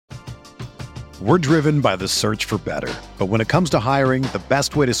We're driven by the search for better. But when it comes to hiring, the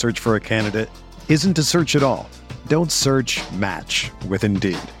best way to search for a candidate isn't to search at all. Don't search, match with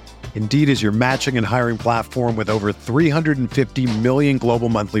Indeed. Indeed is your matching and hiring platform with over 350 million global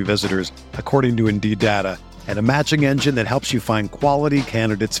monthly visitors, according to Indeed data, and a matching engine that helps you find quality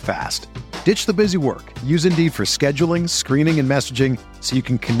candidates fast. Ditch the busy work. Use Indeed for scheduling, screening, and messaging so you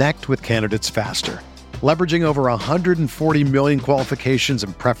can connect with candidates faster. Leveraging over 140 million qualifications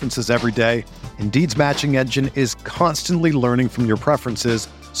and preferences every day, Indeed's matching engine is constantly learning from your preferences,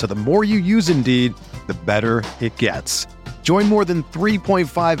 so the more you use Indeed, the better it gets. Join more than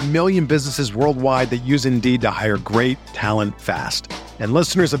 3.5 million businesses worldwide that use Indeed to hire great talent fast. And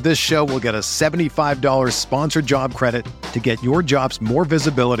listeners of this show will get a $75 sponsored job credit to get your jobs more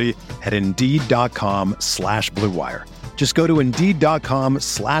visibility at Indeed.com/Blue Wire. Just go to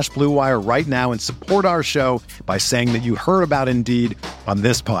Indeed.com/Blue Wire right now and support our show by saying that you heard about Indeed on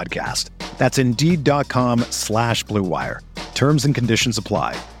this podcast. That's Indeed.com/Blue Wire. Terms and conditions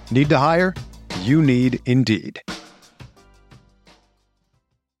apply. Need to hire? You need Indeed.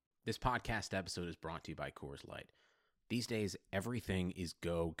 This podcast episode is brought to you by Coors Light. These days, everything is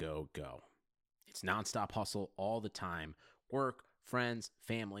go, go, go. It's nonstop hustle all the time. Work, friends,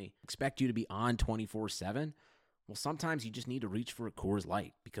 family, expect you to be on 24/7. Well, sometimes you just need to reach for a Coors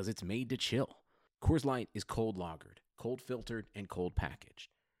Light because it's made to chill. Coors Light is cold lagered, cold filtered, and cold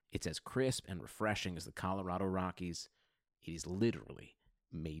packaged. It's as crisp and refreshing as the Colorado Rockies. It is literally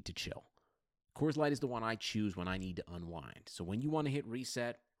made to chill. Coors Light is the one I choose when I need to unwind. So when you want to hit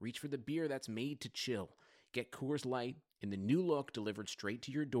reset, reach for the beer that's made to chill. Get Coors Light in the new look delivered straight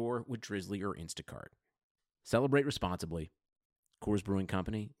to your door with Drizzly or Instacart. Celebrate responsibly. Coors Brewing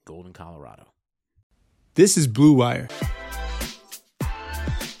Company, Golden, Colorado. This is Blue Wire.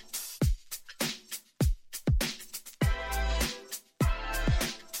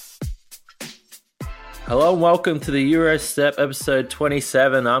 Hello and welcome to the Eurostep episode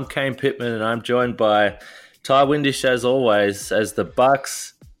 27. I'm Kane Pittman and I'm joined by Ty Windish as always as the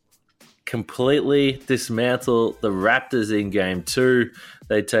Bucks completely dismantle the Raptors in game 2.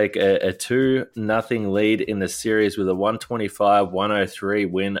 They take a 2-0 lead in the series with a 125-103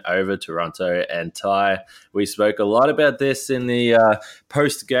 win over Toronto. And Ty, we spoke a lot about this in the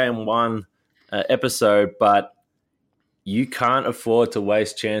post-game 1 episode, but you can't afford to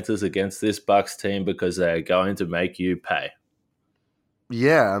waste chances against this Bucks team because they are going to make you pay.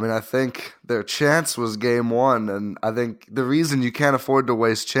 Yeah, I mean, I think their chance was game 1, and I think the reason you can't afford to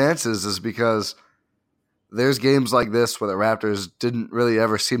waste chances is because there's games like this where the Raptors didn't really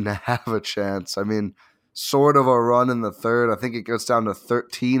ever seem to have a chance. I mean, sort of a run in the third. I think it goes down to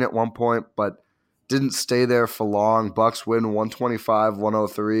 13 at one point, but didn't stay there for long. Bucks win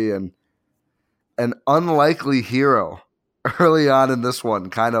 125-103, and an unlikely hero early on in this one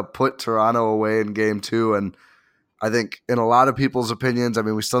kind of put Toronto away in game 2, and I think in a lot of people's opinions, I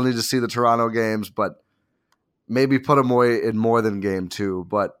mean, we still need to see the Toronto games, but maybe put them away in more than game 2.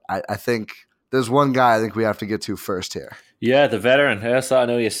 But I think there's one guy I think we have to get to first here. Yeah, the veteran, Ersan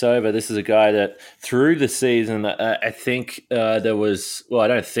Ilyasova. This is a guy that through the season, I think there was, well, I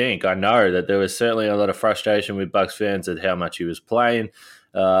don't think, I know that there was certainly a lot of frustration with Bucks fans at how much he was playing.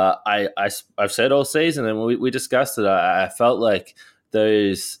 I've said all season, and we discussed it, I felt like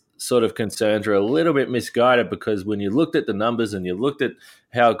those sort of concerns are a little bit misguided because when you looked at the numbers and you looked at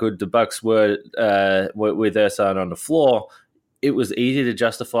how good the Bucks were with Ersan on the floor, it was easy to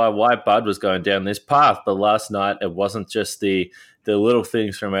justify why Bud was going down this path. But last night, it wasn't just the little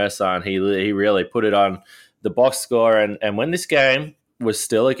things from Ersan. He really put it on the box score. And when this game was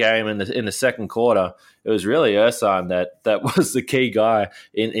still a game in the second quarter, it was really Ersan that was the key guy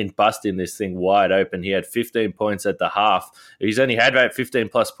in busting this thing wide open. He had 15 points at the half. He's only had about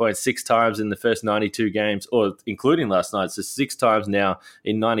 15-plus points 6 times in the first 92 games, or including last night. So 6 times now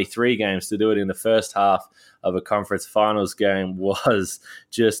in 93 games. To do it in the first half of a conference finals game was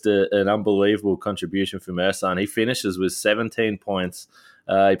just an unbelievable contribution from Ersan. He finishes with 17 points.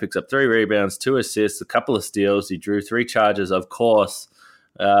 He picks up 3 rebounds, 2 assists, a couple of steals. He drew 3 charges, of course.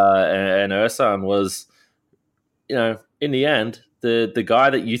 And Ersan was, in the end, the guy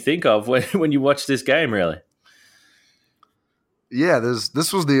that you think of when you watch this game, really. Yeah,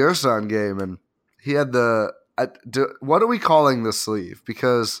 this was the Ersan game, and he had what are we calling the sleeve?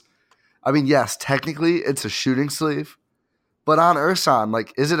 Because, I mean, yes, technically it's a shooting sleeve, but on Ersan,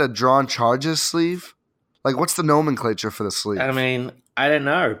 like, is it a drawn charges sleeve? Like, what's the nomenclature for the sleeve? I mean, I don't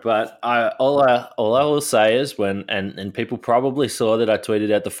know, but all I will say is and people probably saw that I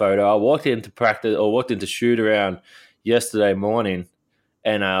tweeted out the photo. I walked into shoot around yesterday morning,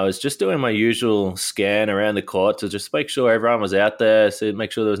 and I was just doing my usual scan around the court to just make sure everyone was out there, so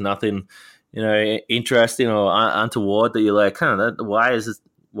make sure there was nothing, interesting or untoward that you're like, why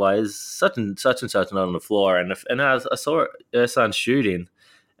is such and such not on the floor? And I saw Ersan shooting,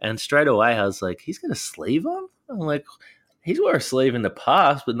 and straight away I was like, he's got a sleeve on? I'm like, he's wore a sleeve in the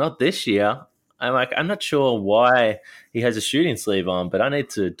past, but not this year. I'm like, I'm not sure why he has a shooting sleeve on, but I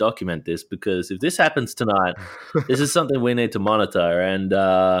need to document this, because if this happens tonight, this is something we need to monitor. And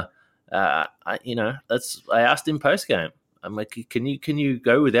I asked him post game. I'm like, can you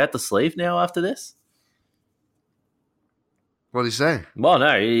go without the sleeve now after this? What did he say? Well,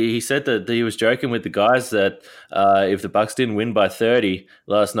 no, he said that he was joking with the guys that if the Bucks didn't win by 30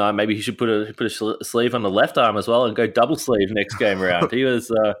 last night, maybe he should put a sleeve on the left arm as well and go double sleeve next game around. He was,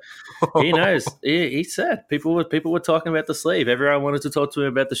 he knows. He said people were talking about the sleeve. Everyone wanted to talk to him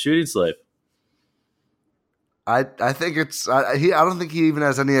about the shooting sleeve. I think I don't think he even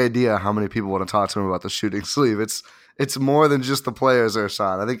has any idea how many people want to talk to him about the shooting sleeve. It's more than just the players,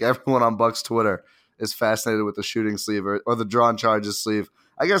 Ersan. I think everyone on Bucks Twitter is fascinated with the shooting sleeve or the drawn charges sleeve.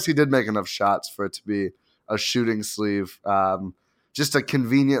 I guess he did make enough shots for it to be a shooting sleeve. Just a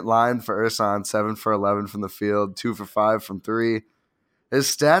convenient line for Ersan, 7 for 11 from the field, 2 for 5 from 3.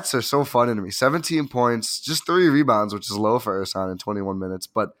 His stats are so funny to me. 17 points, just 3 rebounds, which is low for Ersan in 21 minutes,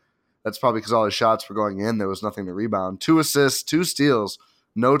 but that's probably because all his shots were going in. There was nothing to rebound. 2 assists, 2 steals,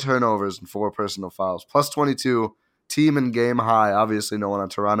 no turnovers, and 4 personal fouls. Plus 22, team and game high. Obviously no one on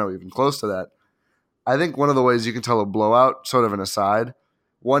Toronto even close to that. I think one of the ways you can tell a blowout, sort of an aside,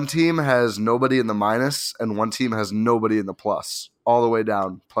 one team has nobody in the minus and one team has nobody in the plus, all the way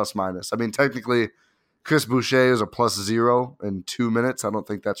down, plus minus. I mean, technically, Chris Boucher is a +0 in 2 minutes. I don't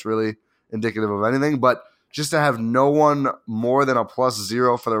think that's really indicative of anything, but just to have no one more than a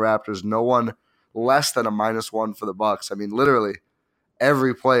 +0 for the Raptors, no one less than a -1 for the Bucks. I mean, literally,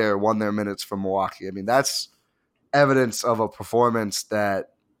 every player won their minutes from Milwaukee. I mean, that's evidence of a performance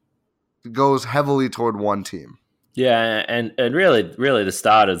that goes heavily toward one team. Yeah, and really the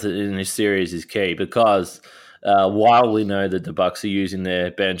starters in this series is key, because while we know that the Bucks are using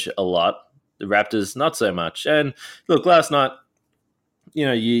their bench a lot, the Raptors not so much. And look, last night,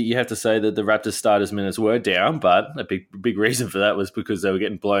 you have to say that the Raptors starters minutes were down, but a big reason for that was because they were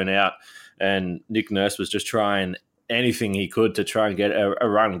getting blown out, and Nick Nurse was just trying anything he could to try and get a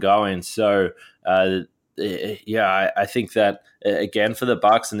run going. So I think that again for the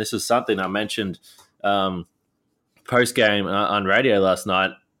Bucks, and this was something I mentioned post game on radio last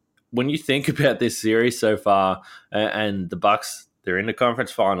night. When you think about this series so far, and the Bucks, they're in the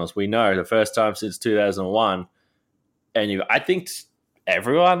conference finals. We know the first time since 2001, and I think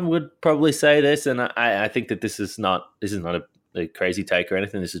everyone would probably say this, and I think that this is not a crazy take or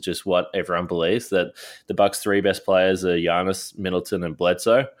anything. This is just what everyone believes, that the Bucks' 3 best players are Giannis, Middleton, and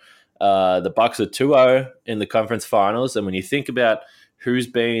Bledsoe. The Bucks are 2-0 in the conference finals, and when you think about who's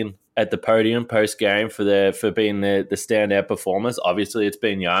been at the podium post game for being the standout performers, obviously it's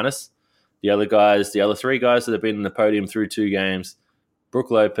been Giannis. The other 3 guys that have been in the podium through 2 games, Brook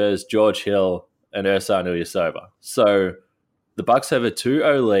Lopez, George Hill, and Ersan Ilyasova. So the Bucks have a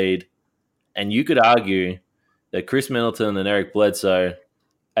 2-0 lead, and you could argue that Chris Middleton and Eric Bledsoe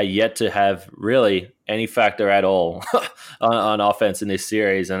are yet to have really any factor at all on offense in this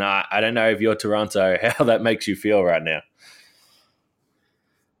series. And I don't know if you're Toronto, how that makes you feel right now.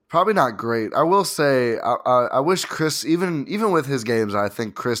 Probably not great. I will say I wish Chris, even with his games, I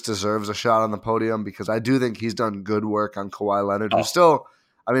think Chris deserves a shot on the podium, because I do think he's done good work on Kawhi Leonard, who's still,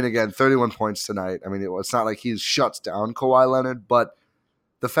 I mean, again, 31 points tonight. I mean, it's not like he shuts down Kawhi Leonard, but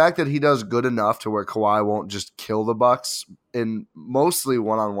the fact that he does good enough to where Kawhi won't just kill the Bucks in mostly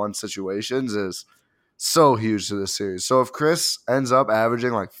one-on-one situations is so huge to this series. So if Chris ends up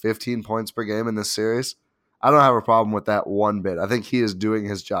averaging like 15 points per game in this series, I don't have a problem with that one bit. I think he is doing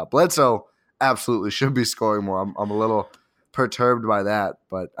his job. Bledsoe absolutely should be scoring more. I'm a little perturbed by that,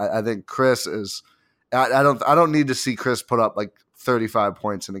 but I think Chris is. I don't need to see Chris put up like 35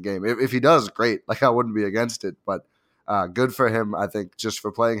 points in a game. If he does, great. Like, I wouldn't be against it, but good for him, I think, just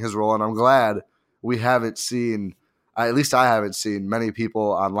for playing his role. And I'm glad we haven't seen, at least I haven't seen many people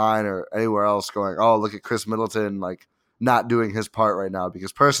online or anywhere else going, oh, look at Chris Middleton, like, not doing his part right now,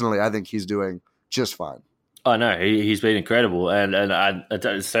 because personally, I think he's doing just fine. Oh, no, he's been incredible. And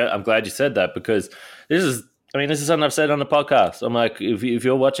I'm glad you said that, because this is something I've said on the podcast. I'm like, if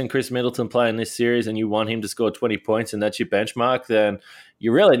you're watching Chris Middleton play in this series and you want him to score 20 points and that's your benchmark, then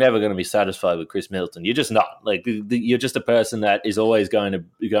you're really never going to be satisfied with Chris Middleton. You're just not. Like, you're just a person that is always going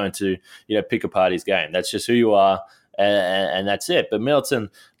to pick apart his game. That's just who you are, and that's it. But Middleton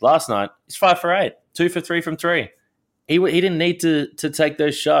last night, he's 5 for 8, 2 for 3 from 3. He didn't need to take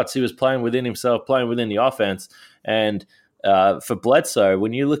those shots. He was playing within himself, playing within the offense. And for Bledsoe,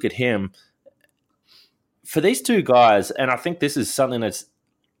 when you look at him, for these two guys, and I think this is something that's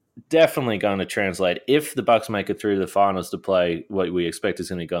definitely going to translate if the Bucks make it through the finals to play what we expect is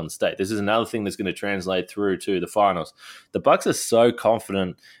going to be Golden State. This is another thing that's going to translate through to the finals. The Bucks are so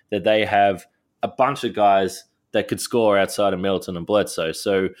confident that they have a bunch of guys that could score outside of Middleton and Bledsoe.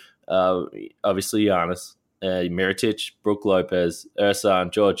 So obviously Giannis, Mirotic, Brook Lopez,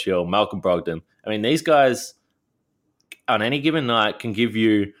 Ersan, George Hill, Malcolm Brogdon. I mean, these guys on any given night can give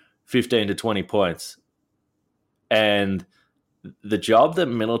you 15 to 20 points. And the job that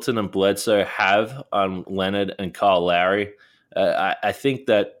Middleton and Bledsoe have on Leonard and Kyle Lowry, I think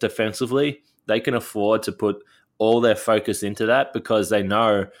that defensively they can afford to put all their focus into that because they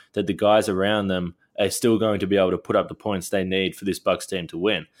know that the guys around them are still going to be able to put up the points they need for this Bucks team to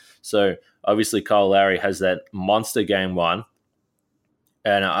win. So obviously Kyle Lowry has that monster game one.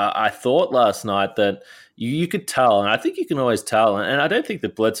 And I thought last night that you could tell, and I think you can always tell, and I don't think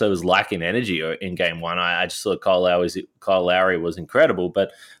that Bledsoe was lacking energy in game one. I just thought Kyle Lowry was incredible.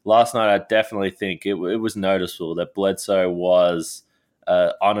 But last night, I definitely think it was noticeable that Bledsoe was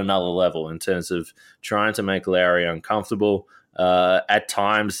on another level in terms of trying to make Lowry uncomfortable. At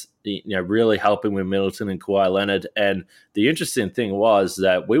times, really helping with Middleton and Kawhi Leonard. And the interesting thing was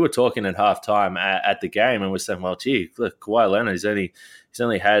that we were talking at halftime at the game, and we're saying, well, gee, look, Kawhi Leonard, he's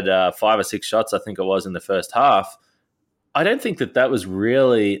only had 5 or 6 shots, I think it was, in the first half. I don't think that was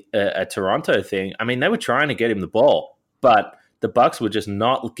really a Toronto thing. I mean, they were trying to get him the ball, but the Bucks were just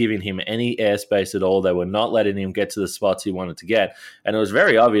not giving him any airspace at all. They were not letting him get to the spots he wanted to get. And it was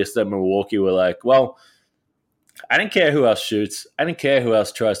very obvious that Milwaukee were like, well, I don't care who else shoots. I don't care who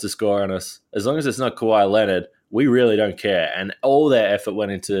else tries to score on us. As long as it's not Kawhi Leonard, we really don't care. And all their effort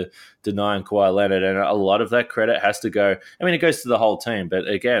went into denying Kawhi Leonard. And a lot of that credit has to go. I mean, it goes to the whole team. But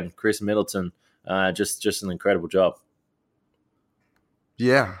again, Chris Middleton, just an incredible job.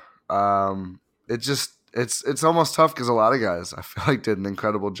 Yeah. It's almost tough because a lot of guys, I feel like, did an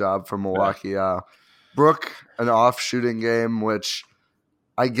incredible job for Milwaukee. Brook, an off shooting game, which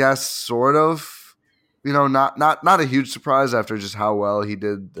I guess sort of, not a huge surprise after just how well he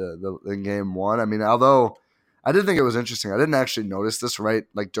did in game one. I mean, although I did think it was interesting. I didn't actually notice this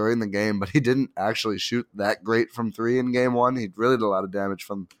during the game, but he didn't actually shoot that great from three in game one. He really did a lot of damage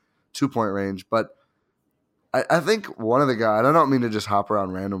from 2-point range. But I think one of the guys, I don't mean to just hop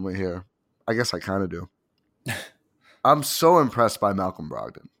around randomly here. I guess I kind of do. I'm so impressed by Malcolm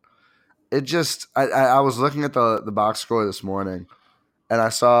Brogdon. I was looking at the box score this morning, and I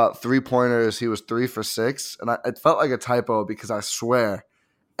saw 3-pointers. He was 3 for 6. And it felt like a typo because I swear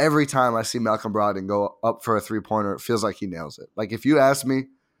every time I see Malcolm Brogdon go up for a 3-pointer, it feels like he nails it. Like if you asked me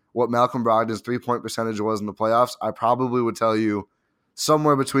what Malcolm Brogdon's 3-point percentage was in the playoffs, I probably would tell you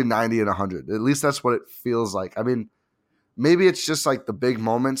somewhere between 90 and 100. At least that's what it feels like. I mean, maybe it's just like the big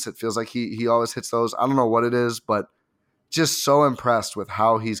moments. It feels like he always hits those. I don't know what it is, but just so impressed with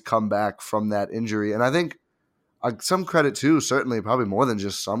how he's come back from that injury. And I think some credit too, certainly probably more than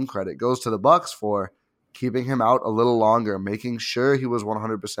just some credit, goes to the Bucks for keeping him out a little longer, making sure he was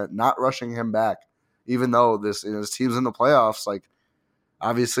 100%, not rushing him back, even though this team's in the playoffs. Like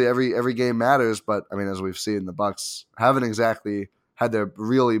obviously every game matters, but I mean, as we've seen, the Bucks haven't exactly had their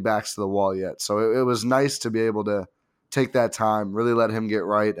really backs to the wall yet. So it was nice to be able to take that time, really let him get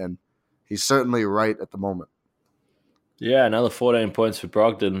right, and he's certainly right at the moment. Yeah, another 14 points for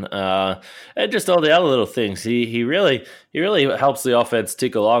Brogdon, and just all the other little things. He really helps the offense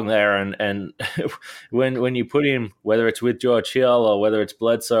tick along there. And when you put him, whether it's with George Hill or whether it's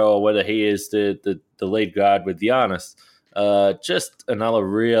Bledsoe or whether he is the lead guard with Giannis, just another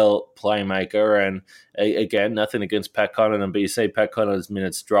real playmaker. And again, nothing against Pat Connaughton, but you see Pat Connaughton's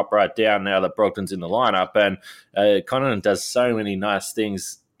minutes drop right down now that Brogdon's in the lineup, and Connaughton does so many nice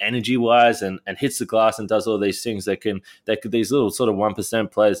things energy-wise and hits the glass and does all these things that can these little sort of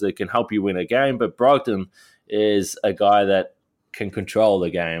 1% players that can help you win a game. But Brogdon is a guy that can control the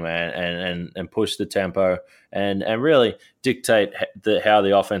game and push the tempo and really dictate how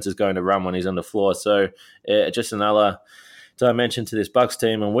the offense is going to run when he's on the floor. So just another dimension to this Bucks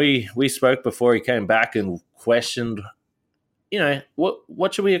team. And we spoke before he came back and questioned,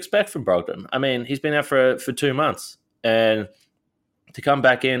 what should we expect from Brogdon? I mean, he's been out for 2 months, and to come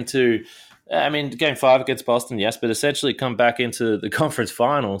back into, game 5 against Boston, yes, but essentially come back into the conference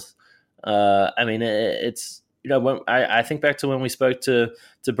finals. It's I think back to when we spoke to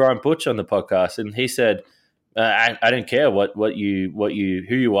Brian Butch on the podcast, and he said, I don't care who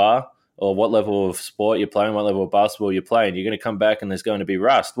you are or what level of sport you're playing, what level of basketball you're playing, you're going to come back and there's going to be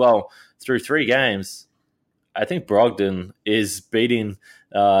rust. Well, through 3 games, I think Brogdon is beating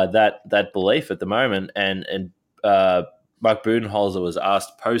that belief at the moment, and Mark Budenholzer was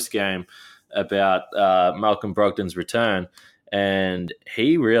asked post-game about Malcolm Brogdon's return, and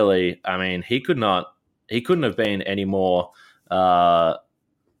he really, I mean, he couldn't have been any more.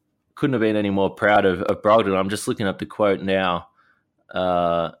 Couldn't have been any more proud of Brogdon. I'm just looking up the quote now.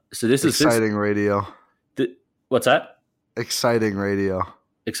 So this is exciting radio. What's that? Exciting radio.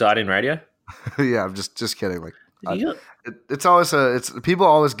 Exciting radio? Yeah, I'm just kidding. Like, it's always people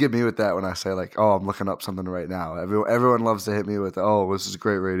always get me with that when I say like, oh, I'm looking up something right now. Everyone loves to hit me with, oh, this is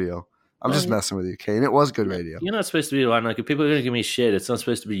great radio. I'm just messing with you, Kane. It was good radio. You're not supposed to be the one. Like, if people are going to give me shit, it's not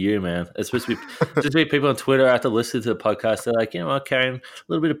supposed to be you, man. It's supposed to be just be people on Twitter after listening to the podcast. They're like, you know what, Kane, a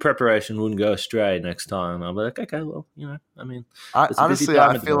little bit of preparation wouldn't go astray next time. I'll be like, okay, well, you know, I mean, honestly,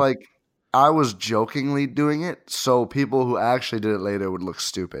 I feel like I was jokingly doing it, so people who actually did it later would look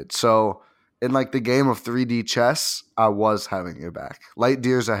stupid. So in like the game of 3D chess, I was having your back. Light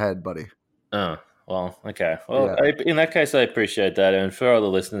years ahead, buddy. Oh. Well, okay. Well, yeah. In that case, I appreciate that. And for all the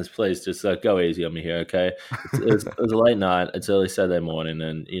listeners, please just go easy on me here, okay? It was a late night. It's early Saturday morning,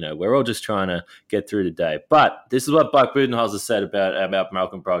 and, you know, we're all just trying to get through the day. But this is what Buck Budenholzer said about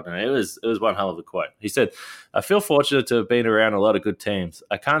Malcolm Brogdon. It was one hell of a quote. He said, I feel fortunate to have been around a lot of good teams.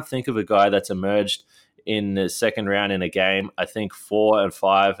 I can't think of a guy that's emerged in the second round in a game. I think 4 and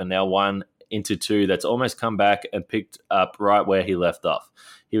 5 and now 1 into 2 that's almost come back and picked up right where he left off.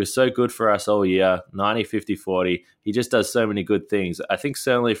 He was so good for us all year, 90, 50, 40. He just does so many good things. I think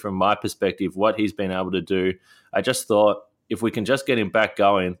certainly from my perspective, what he's been able to do, I just thought if we can just get him back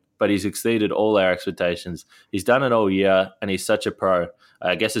going, but he's exceeded all our expectations. He's done it all year, and he's such a pro.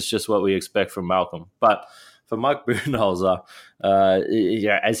 I guess it's just what we expect from Malcolm. But for Mike Budenholzer,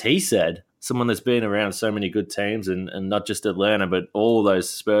 as he said, someone that's been around so many good teams and not just Atlanta, but all those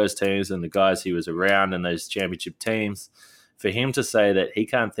Spurs teams and the guys he was around and those championship teams, for him to say that he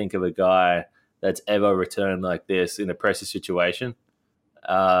can't think of a guy that's ever returned like this in a pressure situation,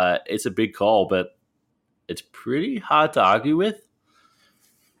 it's a big call, but it's pretty hard to argue with.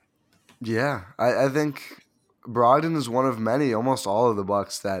 Yeah, I think Brogdon is one of many, almost all of the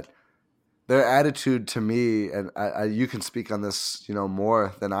Bucks, that their attitude to me, and you can speak on this, you know,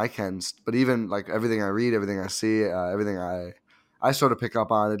 more than I can, but even like everything I read, everything I see, everything I sort of pick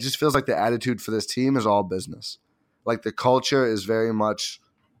up on, it just feels like the attitude for this team is all business. Like the culture is very much,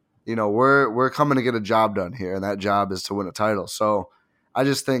 you know, we're coming to get a job done here, and that job is to win a title. So I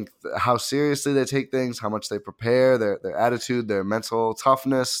just think how seriously they take things, how much they prepare, their attitude, their mental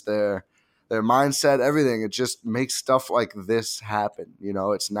toughness, their mindset, everything. It just makes stuff like this happen. You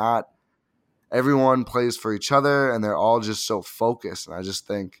know, it's not everyone plays for each other, and they're all just so focused. And I just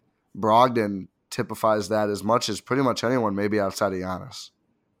think Brogdon typifies that as much as pretty much anyone, maybe outside of Giannis.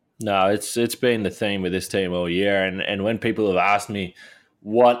 No, it's been the theme with this team all year. And when people have asked me,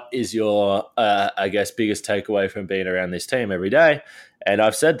 what is your, I guess, biggest takeaway from being around this team every day? And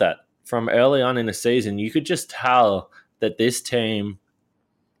I've said that from early on in the season, you could just tell that this team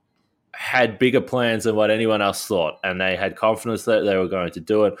had bigger plans than what anyone else thought. And they had confidence that they were going to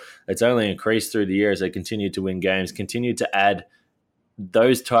do it. It's only increased through the year as they continued to win games, continued to add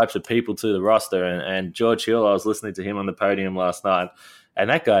those types of people to the roster. And George Hill, I was listening to him on the podium last night, and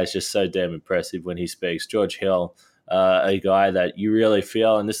that guy is just so damn impressive when he speaks. George Hill, a guy that you really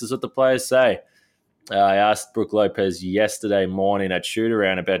feel, and this is what the players say. I asked Brook Lopez yesterday morning at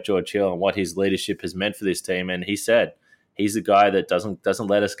shoot-around about George Hill and what his leadership has meant for this team, and he said he's a guy that doesn't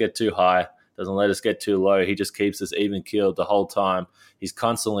let us get too high, doesn't let us get too low. He just keeps us even-keeled the whole time. He's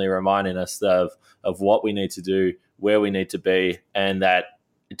constantly reminding us of what we need to do, where we need to be, and that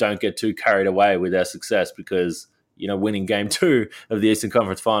don't get too carried away with our success because, you know, winning game 2 of the Eastern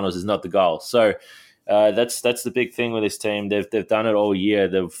Conference Finals is not the goal. So that's the big thing with this team. They've done it all year.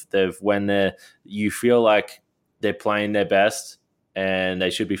 They've when you feel like they're playing their best and they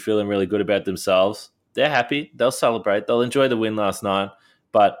should be feeling really good about themselves. They're happy. They'll celebrate. They'll enjoy the win last night,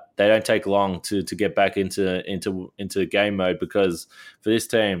 but they don't take long to get back into game mode because for this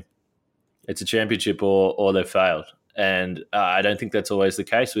team, it's a championship or they've failed. And I don't think that's always the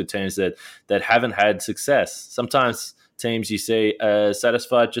case with teams that haven't had success. Sometimes teams you see are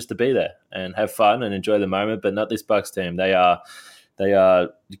satisfied just to be there and have fun and enjoy the moment, but not this Bucks team. They are going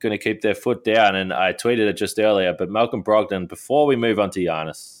to keep their foot down. And I tweeted it just earlier, but Malcolm Brogdon, before we move on to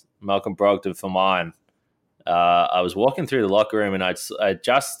Giannis, Malcolm Brogdon for mine, I was walking through the locker room and I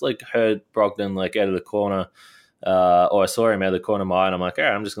just heard Brogdon out of the corner, or I saw him out of the corner of my eye, and I'm like, all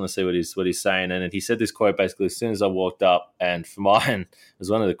right, I'm just going to see what he's saying. And he said this quote basically as soon as I walked up, and for mine, it was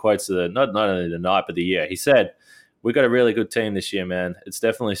one of the quotes of not only the night, but the year. He said, we got a really good team this year, man. It's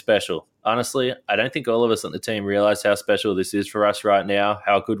definitely special. Honestly, I don't think all of us on the team realize how special this is for us right now,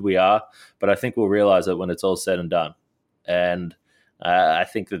 how good we are, but I think we'll realize it when it's all said and done. And I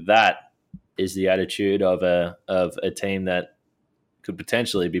think that is the attitude of a team that could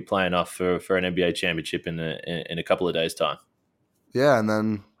potentially be playing off for an NBA championship in a couple of days' time. Yeah, and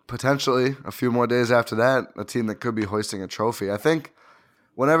then potentially a few more days after that, a team that could be hoisting a trophy. I think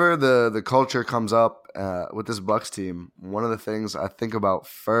whenever the culture comes up with this Bucks team, one of the things I think about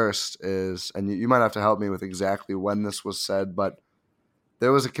first is, and you might have to help me with exactly when this was said, but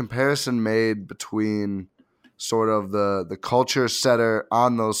there was a comparison made between sort of the culture setter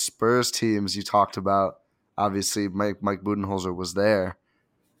on those Spurs teams you talked about. Obviously, Mike Budenholzer was there,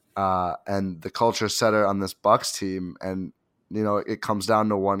 and the culture setter on this Bucks team, and it comes down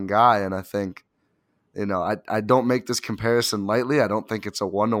to one guy, and I think, I don't make this comparison lightly. I don't think it's a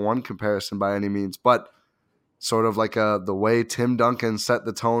one-to-one comparison by any means, but sort of like the way Tim Duncan set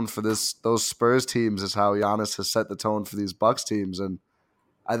the tone for those Spurs teams is how Giannis has set the tone for these Bucks teams, and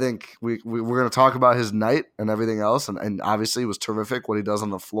I think we're going to talk about his night and everything else, and obviously it was terrific what he does on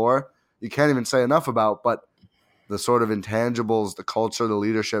the floor. You can't even say enough about, but the sort of intangibles, the culture, the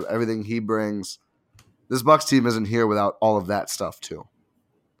leadership, everything he brings. This Bucks team isn't here without all of that stuff too.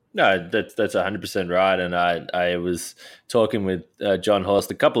 No, that's 100% right. And I was talking with John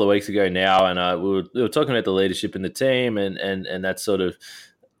Horst a couple of weeks ago now, and we were talking about the leadership in the team and that sort of,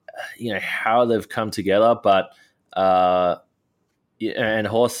 how they've come together. But and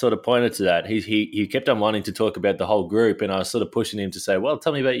Horst sort of pointed to that. He kept on wanting to talk about the whole group, and I was sort of pushing him to say, well,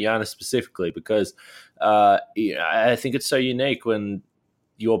 tell me about Giannis specifically, because I think it's so unique when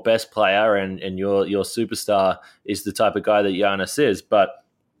your best player and your superstar is the type of guy that Giannis is. But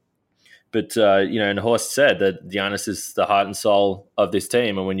and Horst said that Giannis is the heart and soul of this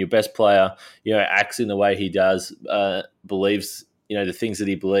team, and when your best player, acts in the way he does, believes, the things that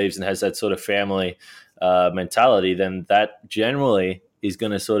he believes, and has that sort of family mentality, then that generally is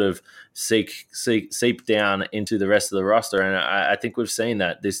going to sort of seep down into the rest of the roster. And I think we've seen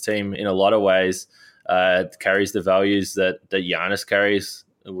that this team, in a lot of ways, carries the values that Giannis carries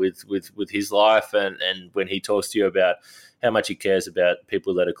with his life, and when he talks to you about how much he cares about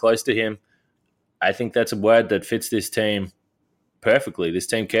people that are close to him, I think that's a word that fits this team perfectly. This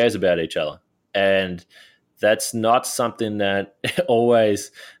team cares about each other, and that's not something that always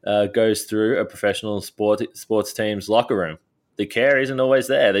goes through a professional sports team's locker room. The care isn't always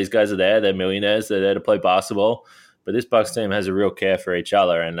there. These guys are there. They're millionaires. They're there to play basketball. But this Bucks team has a real care for each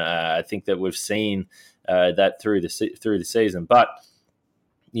other, and I think that we've seen that through the season. But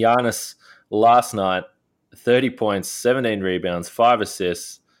Giannis last night, 30 points, 17 rebounds, 5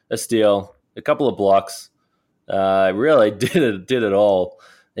 assists, a steal, a couple of blocks. Really did it all.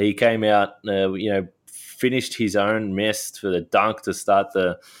 He came out, finished his own miss for the dunk to start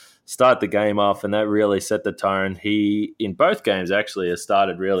the game off, and that really set the tone. He, in both games, actually has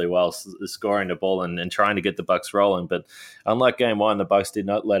started really well, scoring the ball and trying to get the Bucks rolling. But unlike game one, the Bucks did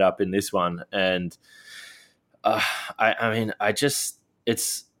not let up in this one. And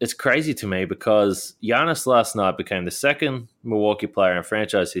it's crazy to me because Giannis last night became the second Milwaukee player in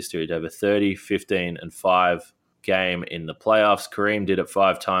franchise history to have a 30, 15, and 5 game in the playoffs. Kareem did it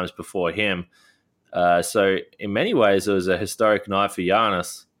 5 times before him. So in many ways, it was a historic night for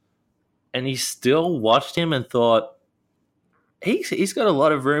Giannis. And he still watched him and thought, he's got a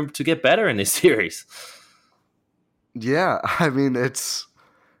lot of room to get better in this series. Yeah, I mean, it's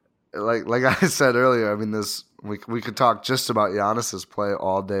like I said earlier, I mean, we could talk just about Giannis's play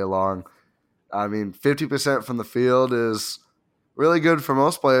all day long. I mean, 50% from the field is really good for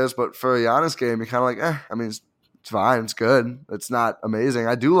most players, but for a Giannis game, you're kind of like, I mean, it's fine, it's good. It's not amazing.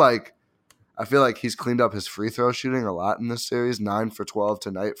 I feel like he's cleaned up his free throw shooting a lot in this series, 9 for 12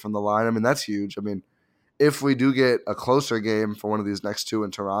 tonight from the line. I mean, that's huge. I mean, if we do get a closer game for one of these next two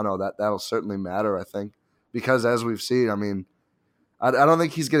in Toronto, that'll certainly matter, I think. Because as we've seen, I mean, I don't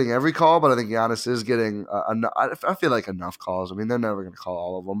think he's getting every call, but I think Giannis is getting I feel like enough calls. I mean, they're never going to call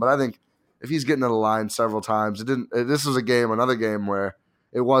all of them, but I think if he's getting to the line several times, this was another game where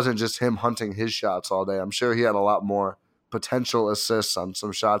it wasn't just him hunting his shots all day. I'm sure he had a lot more potential assists on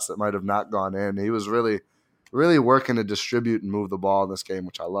some shots that might have not gone in. He was really, really working to distribute and move the ball in this game,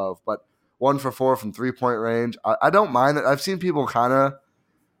 which I love. But 1 for 4 from 3-point range. I don't mind it. I've seen people kind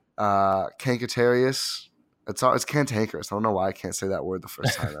of cantankerous. It's cantankerous. I don't know why I can't say that word the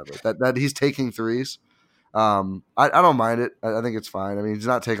first time ever. that he's taking threes. I don't mind it. I think it's fine. I mean, he's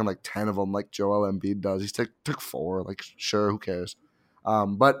not taking like 10 of them like Joel Embiid does. He's took 4. Like, sure, who cares?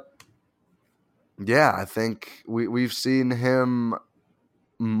 But yeah, I think we've seen him.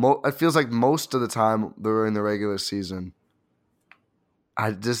 It feels like most of the time during the regular season,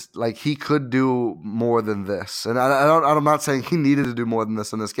 I just like he could do more than this, and I'm not saying he needed to do more than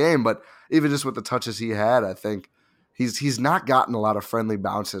this in this game, but even just with the touches he had, I think he's not gotten a lot of friendly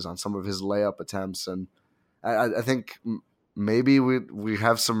bounces on some of his layup attempts, and I think maybe we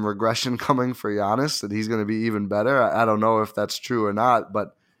have some regression coming for Giannis, that he's going to be even better. I don't know if that's true or not,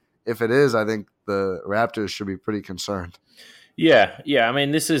 but if it is, I think the Raptors should be pretty concerned. Yeah. I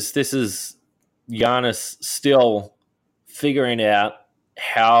mean, this is Giannis still figuring out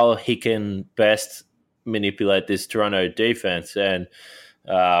how he can best manipulate this Toronto defense. And,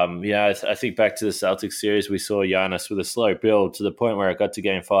 I think back to the Celtics series, we saw Giannis with a slow build to the point where it got to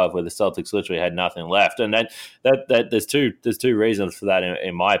Game 5 where the Celtics literally had nothing left. And that there's two reasons for that,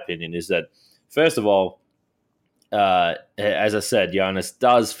 in my opinion, is that, first of all, as I said, Giannis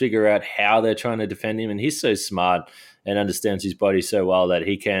does figure out how they're trying to defend him, and he's so smart and understands his body so well that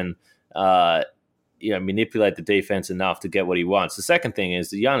he can manipulate the defense enough to get what he wants. The second thing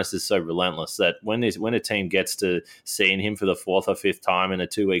is that Giannis is so relentless that when a team gets to seeing him for the fourth or fifth time in a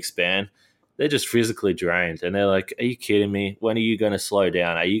 2-week span, they're just physically drained. And they're like, are you kidding me? When are you going to slow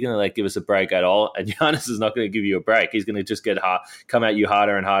down? Are you going to give us a break at all? And Giannis is not going to give you a break. He's going to just come at you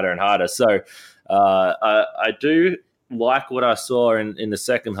harder and harder and harder. So I do like what I saw in the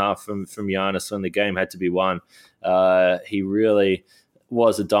second half from Giannis when the game had to be won. He really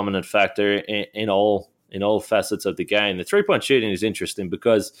was a dominant factor in all facets of the game. The 3-point shooting is interesting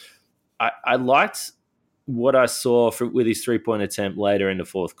because I liked what I saw with his 3-point attempt later in the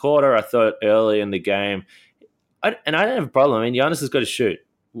fourth quarter. I thought early in the game, and I don't have a problem. I mean, Giannis has got to shoot.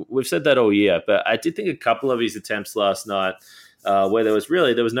 We've said that all year, but I did think a couple of his attempts last night where there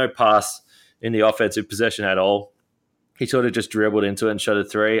was no pass in the offensive possession at all. He sort of just dribbled into it and shot a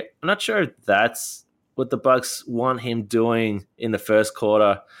three. I'm not sure if that's what the Bucks want him doing in the first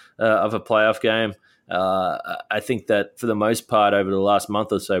quarter of a playoff game. I think that for the most part over the last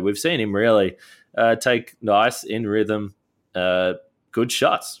month or so, we've seen him really take nice, in rhythm, good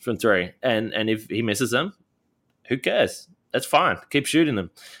shots from three. And if he misses them, who cares? That's fine. Keep shooting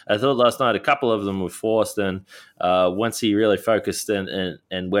them. I thought last night a couple of them were forced, and once he really focused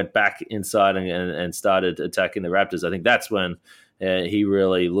and went back inside and started attacking the Raptors, I think that's when he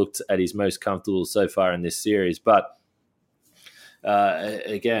really looked at his most comfortable so far in this series. But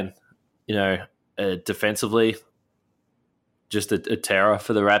again, defensively, just a terror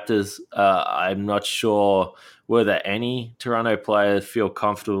for the Raptors. I'm not sure whether any Toronto players feel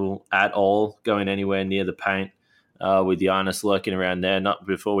comfortable at all going anywhere near the paint with Giannis lurking around there. Not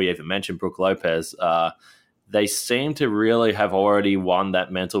before we even mentioned Brook Lopez. They seem to really have already won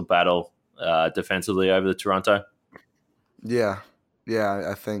that mental battle defensively over the Toronto. Yeah,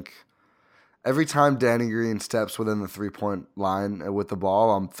 I think every time Danny Green steps within the 3-point line with the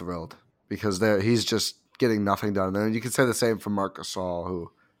ball, I'm thrilled because he's just getting nothing done. And you could say the same for Marc Gasol,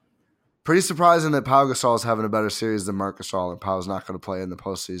 who pretty surprising that Pau Gasol is having a better series than Marc Gasol, and Pau's not going to play in the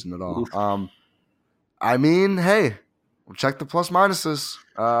postseason at all. I mean, hey, we'll check the plus minuses.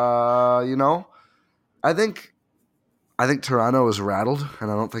 I think Toronto is rattled,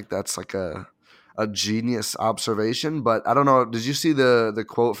 and I don't think that's like a genius observation, but I don't know. Did you see the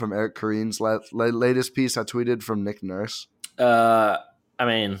quote from Eric Koreen's latest piece I tweeted from Nick Nurse? I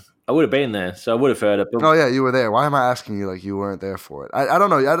mean, I would have been there, so I would have heard it. But... Oh, yeah, you were there. Why am I asking you like you weren't there for it? I don't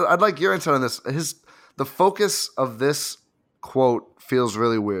know. I'd like your insight on this. The focus of this quote feels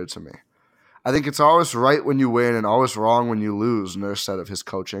really weird to me. I think it's always right when you win and always wrong when you lose, Nurse said of his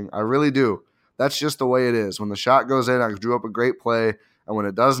coaching. I really do. That's just the way it is. When the shot goes in, I drew up a great play, and when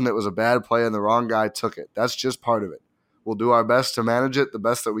it doesn't, it was a bad play and the wrong guy took it. That's just part of it. We'll do our best to manage it the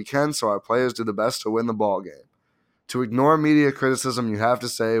best that we can so our players do the best to win the ball game. To ignore media criticism, you have to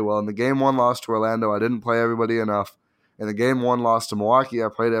say, well, in the Game 1 loss to Orlando, I didn't play everybody enough. In the Game 1 loss to Milwaukee, I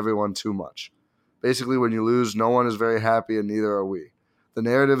played everyone too much. Basically, when you lose, no one is very happy, and neither are we. The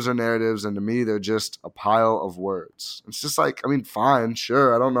narratives are narratives, and to me, they're just a pile of words. It's just like, I mean, fine,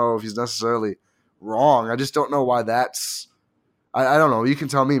 sure. I don't know if he's necessarily wrong. I just don't know why that's – I don't know. You can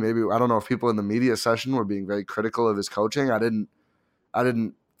tell me. Maybe – I don't know if people in the media session were being very critical of his coaching. I didn't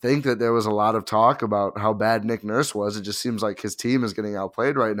think that there was a lot of talk about how bad Nick Nurse was. It just seems like his team is getting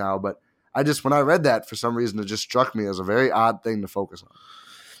outplayed right now. But when I read that, for some reason, it just struck me as a very odd thing to focus on.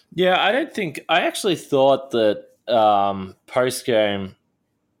 Yeah, I actually thought that post-game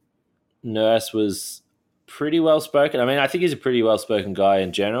Nurse was pretty well-spoken. I mean, I think he's a pretty well-spoken guy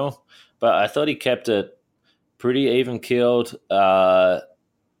in general, but I thought he kept it pretty even-keeled. I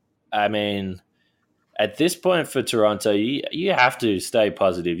mean, at this point for Toronto, you have to stay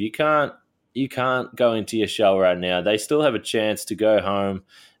positive. You can't go into your shell right now. They still have a chance to go home,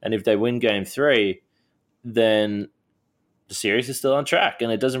 and if they win Game 3, then the series is still on track,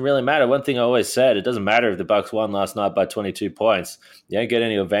 and it doesn't really matter. One thing I always said, it doesn't matter if the Bucks won last night by 22 points. You don't get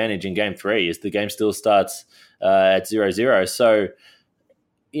any advantage in Game 3. The game still starts at 0-0. So,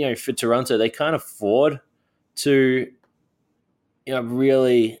 for Toronto, they can't afford to,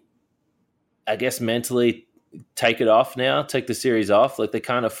 really, I guess, mentally take it off now, take the series off. Like, they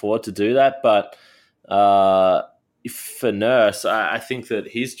can't afford to do that. But for Nurse, I think that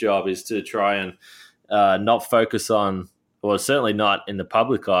his job is to try and not focus on, or certainly not in the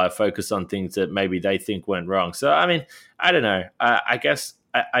public eye, focus on things that maybe they think went wrong. So, I mean, I don't know. I guess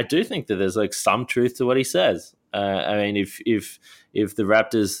I do think that there's like some truth to what he says. I mean, if the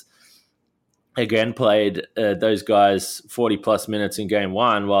Raptors again played those guys 40 plus minutes in Game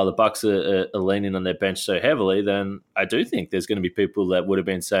 1 while the Bucks are leaning on their bench so heavily, then I do think there's going to be people that would have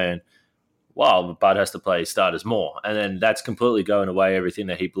been saying, well, Bud has to play starters more. And then that's completely going away everything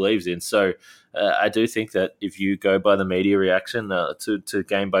that he believes in. So I do think that if you go by the media reaction to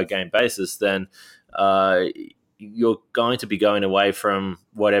game-by-game basis, then you're going to be going away from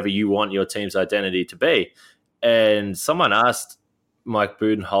whatever you want your team's identity to be. And someone asked Mike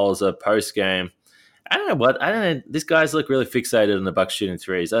Budenholzer post-game, I don't know. This guy's really fixated on the Bucks shooting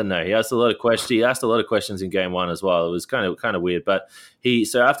threes. I don't know. He asked a lot of questions. He asked a lot of questions in Game 1 as well. It was kind of weird. But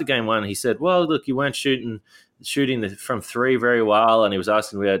so after Game 1, he said, "Well, look, you weren't shooting from three very well." And he was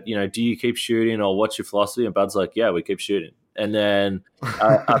asking, do you keep shooting, or what's your philosophy? And Bud's like, "Yeah, we keep shooting." And then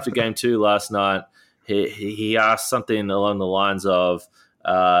after Game 2 last night, he asked something along the lines of,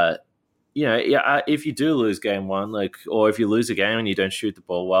 if you do lose Game 1, or if you lose a game and you don't shoot the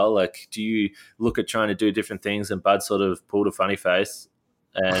ball well, do you look at trying to do different things? And Bud sort of pulled a funny face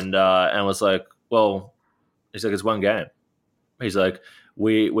and was like, well, he's like, it's one game. He's like,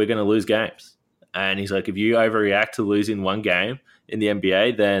 we're going to lose games. And he's like, if you overreact to losing one game in the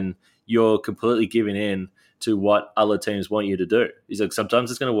NBA, then you're completely giving in to what other teams want you to do. He's like,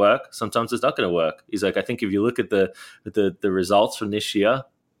 sometimes it's going to work, sometimes it's not going to work. He's like, I think if you look at the results from this year,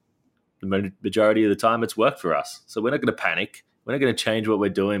 the majority of the time it's worked for us. So we're not going to panic. We're not going to change what we're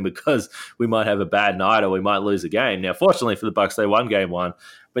doing because we might have a bad night or we might lose a game. Now, fortunately for the Bucks, they won Game 1.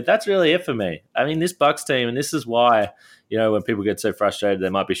 But that's really it for me. I mean, this Bucks team, and this is why, when people get so frustrated, they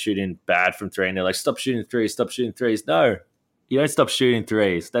might be shooting bad from three, and they're like, stop shooting threes, stop shooting threes. No, you don't stop shooting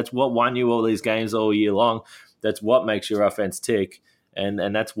threes. That's what won you all these games all year long. That's what makes your offense tick. And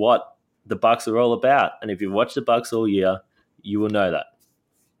that's what the Bucks are all about. And if you've watched the Bucks all year, you will know that.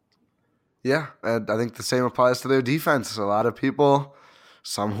 Yeah, and I think the same applies to their defense. A lot of people,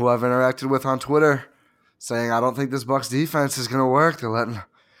 some who I've interacted with on Twitter, saying, I don't think this Bucks defense is going to work. They're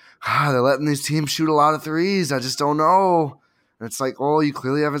letting these teams shoot a lot of threes. I just don't know. And it's like, oh, you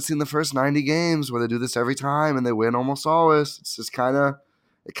clearly haven't seen the first 90 games where they do this every time and they win almost always. It's just it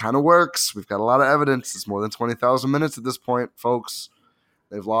kind of works. We've got a lot of evidence. It's more than 20,000 minutes at this point, folks.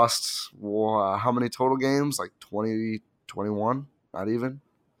 They've lost how many total games? Like 20, 21? Not even.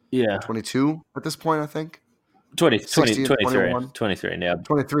 Yeah. 22 at this point, I think. 23 now.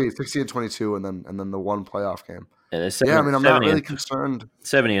 23, 60 and 22, and then the one playoff game. Yeah, I'm not really concerned.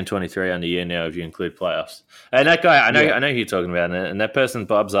 70 and 23 on the year now if you include playoffs. And that guy, I know who you're talking about, and that person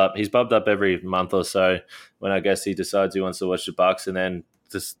bobs up. He's bobbed up every month or so when I guess he decides he wants to watch the Bucks, and then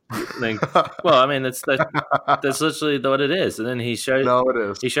just think, well, I mean, that's literally what it is. And then he shows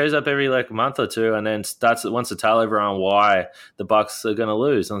up every month or two, and then wants to tell everyone why the Bucks are going to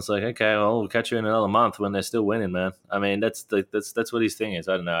lose. And it's like, okay, well, we'll catch you in another month when they're still winning, man. I mean, that's what his thing is.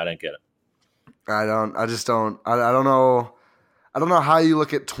 I don't know. I don't get it. I don't know. I don't know how you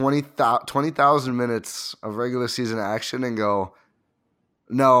look at 20,000 minutes of regular season action and go,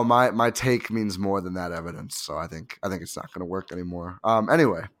 no, my take means more than that evidence. So I think it's not going to work anymore.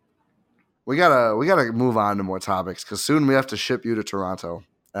 Anyway, we gotta move on to more topics because soon we have to ship you to Toronto,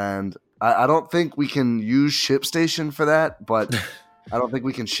 and I don't think we can use ShipStation for that, but I don't think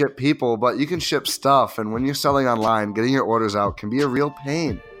we can ship people, but you can ship stuff. And when you're selling online, getting your orders out can be a real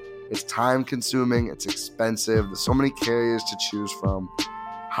pain. It's time consuming. It's expensive. There's so many carriers to choose from.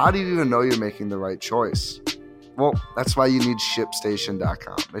 How do you even know you're making the right choice? Well, that's why you need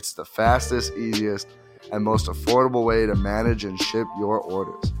ShipStation.com. It's the fastest, easiest, and most affordable way to manage and ship your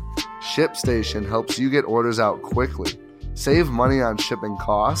orders. ShipStation helps you get orders out quickly, save money on shipping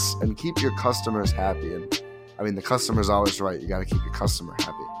costs, and keep your customers happy. And I mean, the customer's always right. You got to keep your customer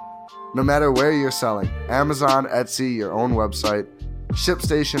happy. No matter where you're selling, Amazon, Etsy, your own website,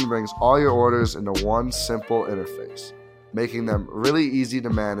 ShipStation brings all your orders into one simple interface, making them really easy to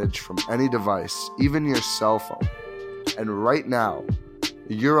manage from any device, even your cell phone. And right now,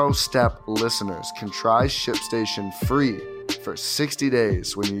 Eurostep listeners can try ShipStation free for 60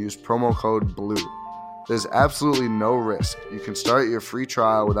 days when you use promo code BLUE. There's absolutely no risk. You can start your free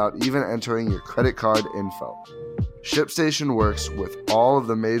trial without even entering your credit card info. ShipStation works with all of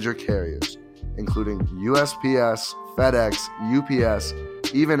the major carriers, including USPS, FedEx, UPS,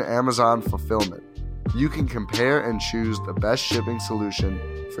 even Amazon Fulfillment. You can compare and choose the best shipping solution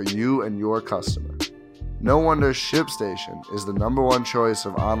for you and your customer. No wonder ShipStation is the #1 choice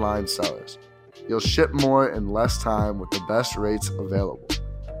of online sellers. You'll ship more in less time with the best rates available.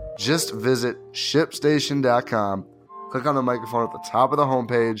 Just visit ShipStation.com, click on the microphone at the top of the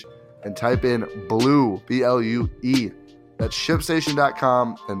homepage, and type in BLUE, B-L-U-E. That's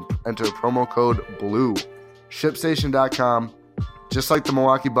ShipStation.com and enter promo code BLUE. ShipStation.com, just like the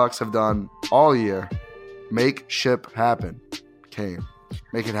Milwaukee Bucks have done all year. Make ship happen. Kane,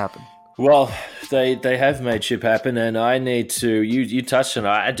 make it happen. Well, they have made ship happen, and I need to. You touched on it.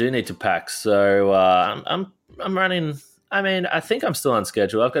 I do need to pack, so I'm running. I mean, I think I'm still on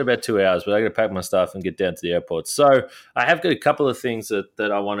schedule. I've got about 2 hours, but I got to pack my stuff and get down to the airport. So I have got a couple of things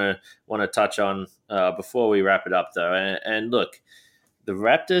that I want to touch on before we wrap it up, though. And look, the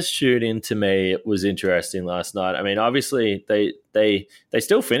Raptors shooting to me was interesting last night. I mean, obviously they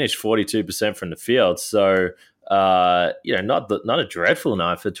still finished 42% from the field, so not a dreadful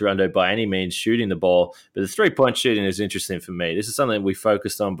night for Toronto by any means shooting the ball, but the 3-point shooting is interesting for me. This is something we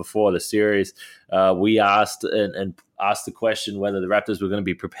focused on before the series. We asked and asked the question whether the Raptors were going to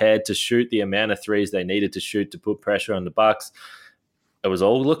be prepared to shoot the amount of threes they needed to shoot to put pressure on the Bucks. It was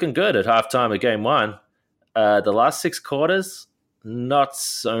all looking good at halftime of game one. The last 6 quarters, not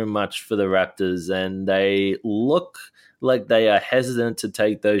so much for the Raptors, and they look like they are hesitant to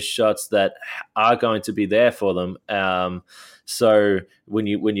take those shots that are going to be there for them. So when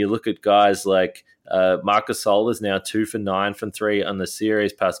you look at guys like Marc Gasol is now 2 for 9 from 3 on the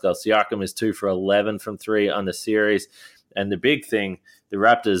series. Pascal Siakam is 2 for 11 from 3 on the series. And the big thing, the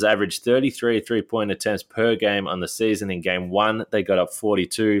Raptors averaged 33 3-point attempts per game on the season. In game one, they got up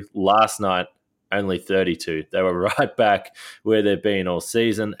 42. Last night, only 32. They were right back where they've been all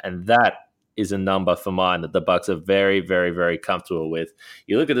season, and that is a number for mine that the Bucks are very, very, very comfortable with.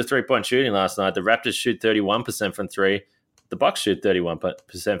 You look at the 3-point shooting last night, the Raptors shoot 31% from 3. The Bucks shoot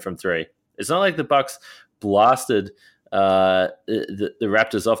 31% from 3. It's not like the Bucks blasted the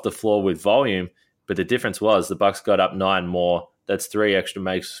Raptors off the floor with volume, but the difference was the Bucks got up 9 more. That's 3 extra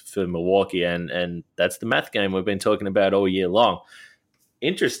makes for Milwaukee, and that's the math game we've been talking about all year long.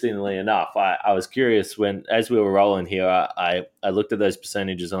 Interestingly enough, I was curious when, as we were rolling here, I looked at those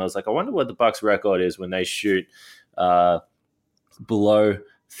percentages and I was like, I wonder what the Bucks' record is when they shoot below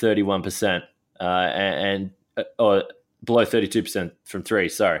 31% or below 32% from 3.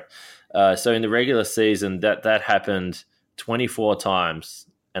 Sorry. So in the regular season, that happened 24 times,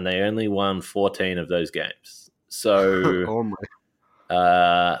 and they only won 14 of those games. So, Oh my.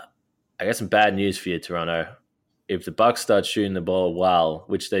 I got some bad news for you, Toronto. If the Bucks start shooting the ball well,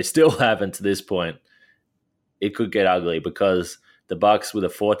 which they still haven't to this point, it could get ugly because the Bucks with a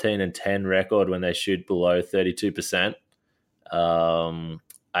 14-10 record when they shoot below 32%.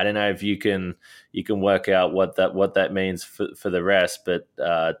 I don't know if you can work out what that means for the rest, but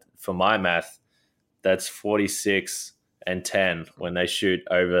for my math, that's 46-10 when they shoot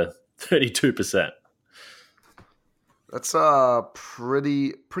over 32%. That's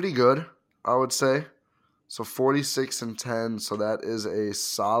pretty good, I would say. So 46-10, so that is a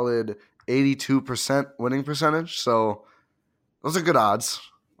solid 82% winning percentage. So those are good odds.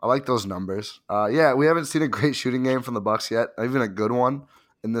 I like those numbers. Yeah, we haven't seen a great shooting game from the Bucks yet, not even a good one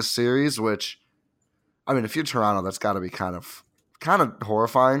in this series, which, I mean, if you're Toronto, that's got to be kind of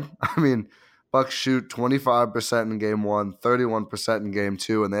horrifying. I mean, Bucks shoot 25% in game 1, 31% in game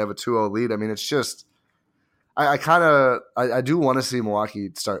 2, and they have a 2-0 lead. I mean, it's just, I do want to see Milwaukee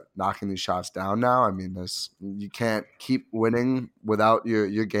start knocking these shots down now. I mean, you can't keep winning without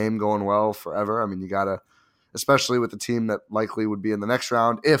your game going well forever. I mean, you got to, especially with the team that likely would be in the next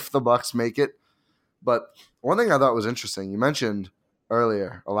round if the Bucks make it. But one thing I thought was interesting, you mentioned a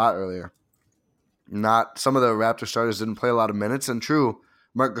lot earlier, not some of the Raptor starters didn't play a lot of minutes, and true,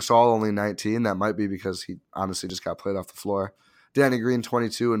 Marc Gasol only 19. That might be because he honestly just got played off the floor. Danny Green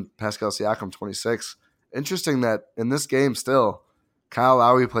 22 and Pascal Siakam 26. Interesting that in this game still, Kyle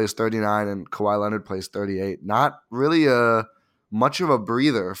Lowry plays 39 and Kawhi Leonard plays 38. Not really much of a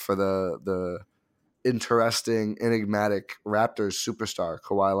breather for the interesting, enigmatic Raptors superstar,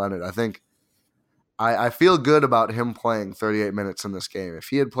 Kawhi Leonard. I think I feel good about him playing 38 minutes in this game. If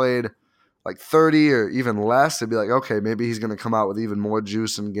he had played like 30 or even less, it'd be like, okay, maybe he's going to come out with even more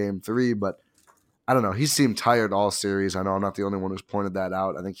juice in game 3, but I don't know. He seemed tired all series. I know I'm not the only one who's pointed that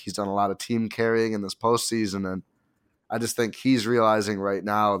out. I think he's done a lot of team carrying in this postseason, and I just think he's realizing right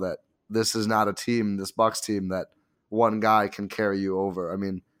now that this is not a team, this Bucks team, that one guy can carry you over. I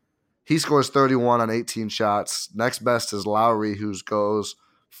mean, he scores 31 on 18 shots. Next best is Lowry, who goes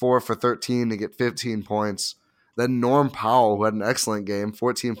 4 for 13 to get 15 points. Then Norm Powell, who had an excellent game,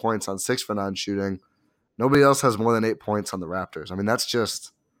 14 points on 6 for 9 shooting. Nobody else has more than 8 points on the Raptors. I mean, that's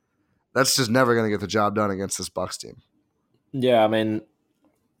just never going to get the job done against this Bucks team. Yeah, I mean,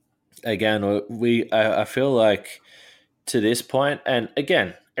 again, I feel like to this point, and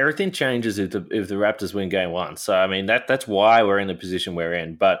again, everything changes if the Raptors win game one. So I mean that's why we're in the position we're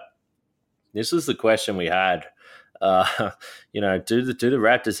in. But this is the question we had. Do the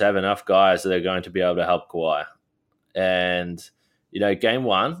Raptors have enough guys that are going to be able to help Kawhi? And game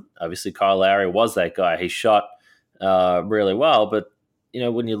one, obviously Kyle Lowry was that guy. He shot really well, but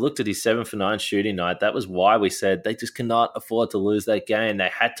when you looked at his 7 for 9 shooting night, that was why we said they just cannot afford to lose that game. They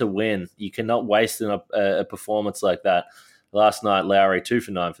had to win. You cannot waste a performance like that. Last night, Lowry 2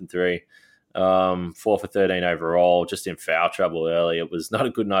 for 9 from 3, 4 for 13 overall, just in foul trouble early. It was not a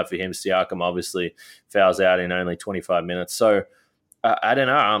good night for him. Siakam obviously fouls out in only 25 minutes. So I don't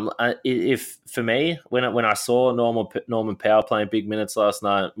know. If for me, when I saw Norman Powell playing big minutes last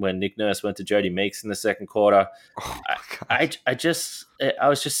night, when Nick Nurse went to Jody Meeks in the second quarter, I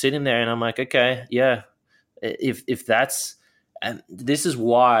was just sitting there and I'm like, okay, yeah. If that's, and this is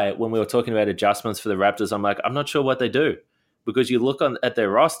why when we were talking about adjustments for the Raptors, I'm like, I'm not sure what they do, because you look at their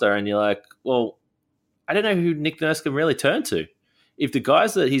roster and you're like, well, I don't know who Nick Nurse can really turn to. If the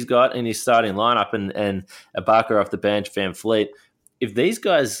guys that he's got in his starting lineup and Ibaka off the bench, Van Fleet, if these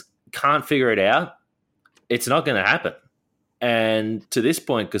guys can't figure it out, it's not going to happen. And to this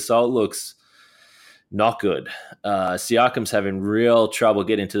point, Gasol looks not good. Siakam's having real trouble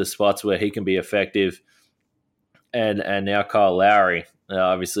getting to the spots where he can be effective. And now Kyle Lowry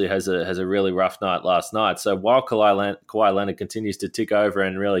obviously has a really rough night last night. So while Kawhi Leonard continues to tick over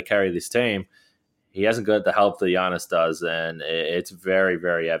and really carry this team, he hasn't got the help that Giannis does, and it's very,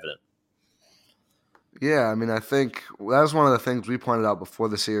 very evident. Yeah, I mean, I think that was one of the things we pointed out before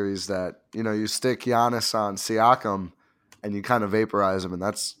the series, that, you stick Giannis on Siakam and you kind of vaporize him, and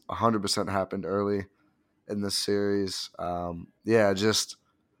that's 100% happened early in this series. I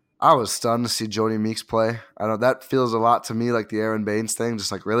was stunned to see Jody Meeks play. I know that feels a lot to me like the Aaron Baines thing,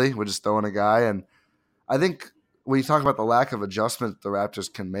 just like, really? We're just throwing a guy? And I think when you talk about the lack of adjustment the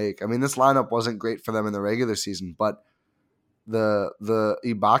Raptors can make, I mean, this lineup wasn't great for them in the regular season, but the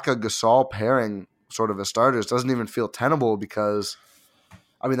Ibaka-Gasol pairing sort of as starters doesn't even feel tenable, because,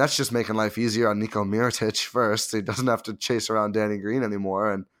 I mean, that's just making life easier on Niko Mirotic first. He doesn't have to chase around Danny Green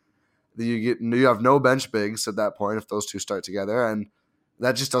anymore, and you have no bench bigs at that point if those two start together, and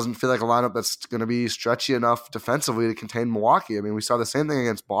that just doesn't feel like a lineup that's going to be stretchy enough defensively to contain Milwaukee. I mean, we saw the same thing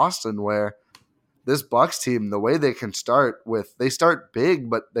against Boston, where this Bucks team, the way they can they start big,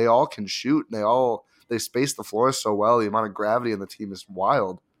 but they all can shoot, and they space the floor so well. The amount of gravity in the team is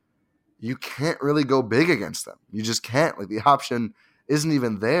wild. You can't really go big against them. You just can't. Like, the option isn't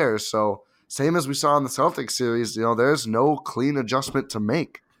even there. So same as we saw in the Celtics series, there's no clean adjustment to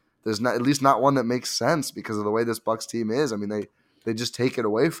make. There's not, at least not one that makes sense, because of the way this Bucks team is. I mean, they just take it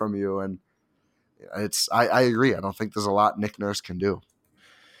away from you, and I agree. I don't think there's a lot Nick Nurse can do.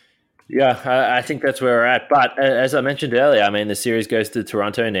 Yeah, I think that's where we're at. But as I mentioned earlier, I mean, the series goes to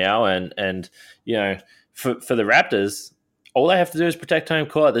Toronto now, and for the Raptors, all they have to do is protect home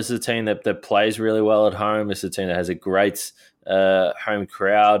court. This is a team that plays really well at home. This is a team that has a great home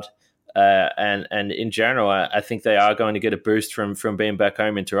crowd. And in general, I think they are going to get a boost from being back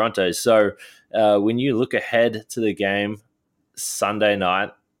home in Toronto. So when you look ahead to the game Sunday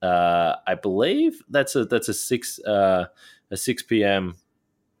night, I believe that's a 6 p.m.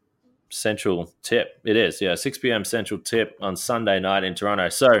 Central tip. It is, yeah, 6 p.m. Central tip on Sunday night in Toronto.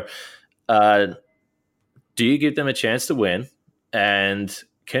 So do you give them a chance to win, and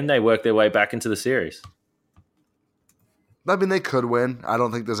can they work their way back into the series? I mean, they could win. I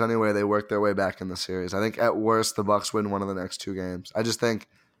don't think there's any way they work their way back in the series. I think at worst the Bucks win one of the next 2 games. I just think,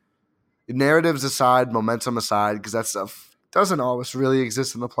 narratives aside, momentum aside, because that stuff doesn't always really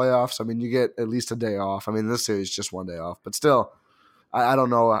exist in the playoffs. I mean, you get at least a day off. I mean, this series is just 1 day off. But still, I don't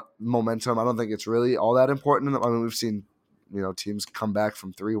know, momentum, I don't think it's really all that important. I mean, we've seen, teams come back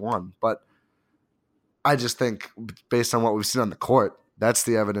from 3-1. But I just think, based on what we've seen on the court, that's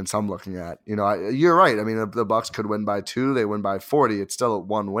the evidence I'm looking at. You're right. I mean, the Bucks could win by 2. They win by 40. It's still a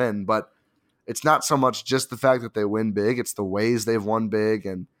 1 win, but it's not so much just the fact that they win big. It's the ways they've won big,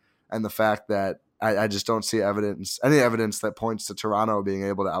 and the fact that I just don't see any evidence that points to Toronto being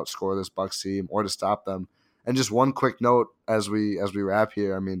able to outscore this Bucks team or to stop them. And just one quick note as we wrap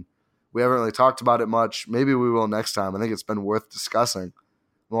here. I mean, we haven't really talked about it much. Maybe we will next time. I think it's been worth discussing.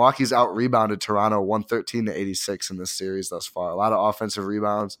 Milwaukee's out-rebounded Toronto 113-86 in this series thus far. A lot of offensive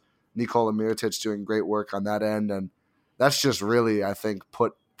rebounds. Nikola Mirotic doing great work on that end, and that's just really, I think,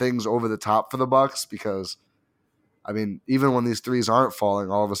 put things over the top for the Bucks because, I mean, even when these threes aren't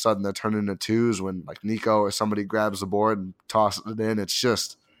falling, all of a sudden they're turning into twos when like Nico or somebody grabs the board and tosses it in. It's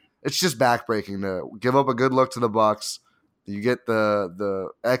just backbreaking to give up a good look to the Bucks. You get the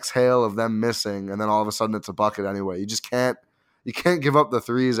exhale of them missing, and then all of a sudden it's a bucket anyway. You just can't give up the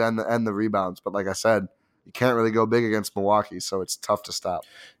threes and the rebounds. But like I said, you can't really go big against Milwaukee, so it's tough to stop.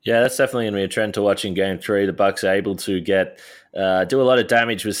 Yeah, that's definitely going to be a trend to watch in Game 3. The Bucks are able to do a lot of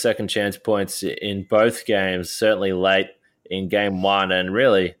damage with second chance points in both games, certainly late in Game 1 and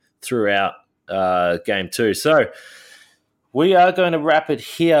really throughout Game 2. So we are going to wrap it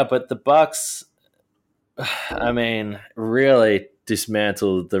here, but the Bucks, I mean, really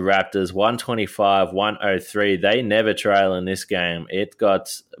dismantled the Raptors 125-103. They never trail in this game. It got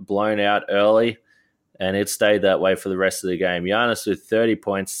blown out early, and it stayed that way for the rest of the game. Giannis with 30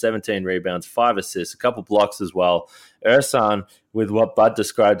 points, 17 rebounds, 5 assists, a couple blocks as well. Ersan with what Bud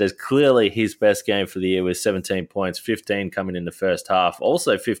described as clearly his best game for the year with 17 points, 15 coming in the first half.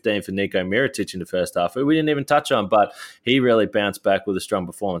 Also 15 for Niko Mirotic in the first half, who we didn't even touch on, but he really bounced back with a strong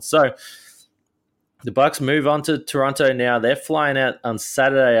performance. So the Bucks move on to Toronto now. They're flying out on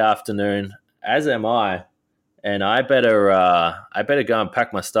Saturday afternoon, as am I. And I better go and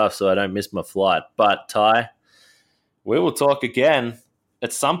pack my stuff so I don't miss my flight. But Ty, we will talk again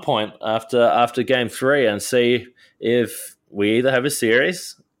at some point after Game 3 and see if we either have a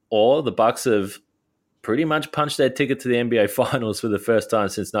series or the Bucks have pretty much punched their ticket to the NBA Finals for the first time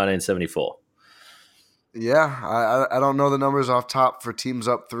since 1974. Yeah, I don't know the numbers off top for teams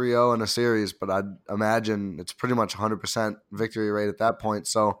up 3-0 in a series, but I'd imagine it's pretty much 100% victory rate at that point.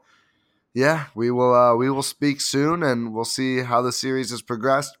 So, yeah, we will speak soon, and we'll see how the series has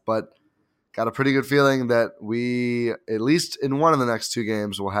progressed. But got a pretty good feeling that we, at least in one of the next 2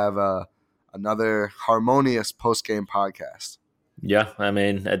 games, will have another harmonious post-game podcast. Yeah, I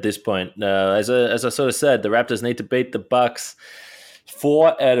mean, at this point, as I sort of said, the Raptors need to beat the Bucks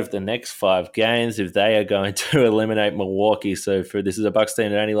 4 out of the next 5 games if they are going to eliminate Milwaukee. So this is a Bucks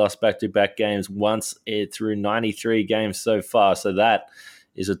team that only lost back-to-back games once through 93 games so far. So that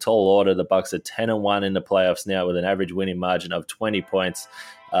is a tall order. The Bucks are 10-1 in the playoffs now with an average winning margin of 20 points,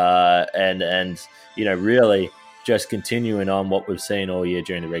 and really just continuing on what we've seen all year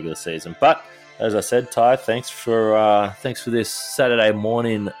during the regular season. But as I said, Ty, thanks for this Saturday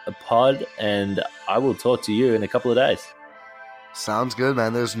morning pod, and I will talk to you in a couple of days. Sounds good,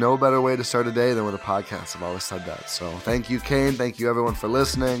 man. There's no better way to start a day than with a podcast. I've always said that. So thank you, Kane. Thank you, everyone, for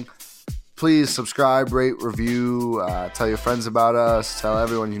listening. Please subscribe, rate, review, tell your friends about us, tell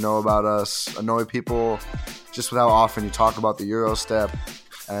everyone you know about us, annoy people just with how often you talk about the Euro step.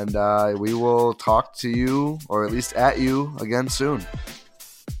 And we will talk to you, or at least at you, again soon.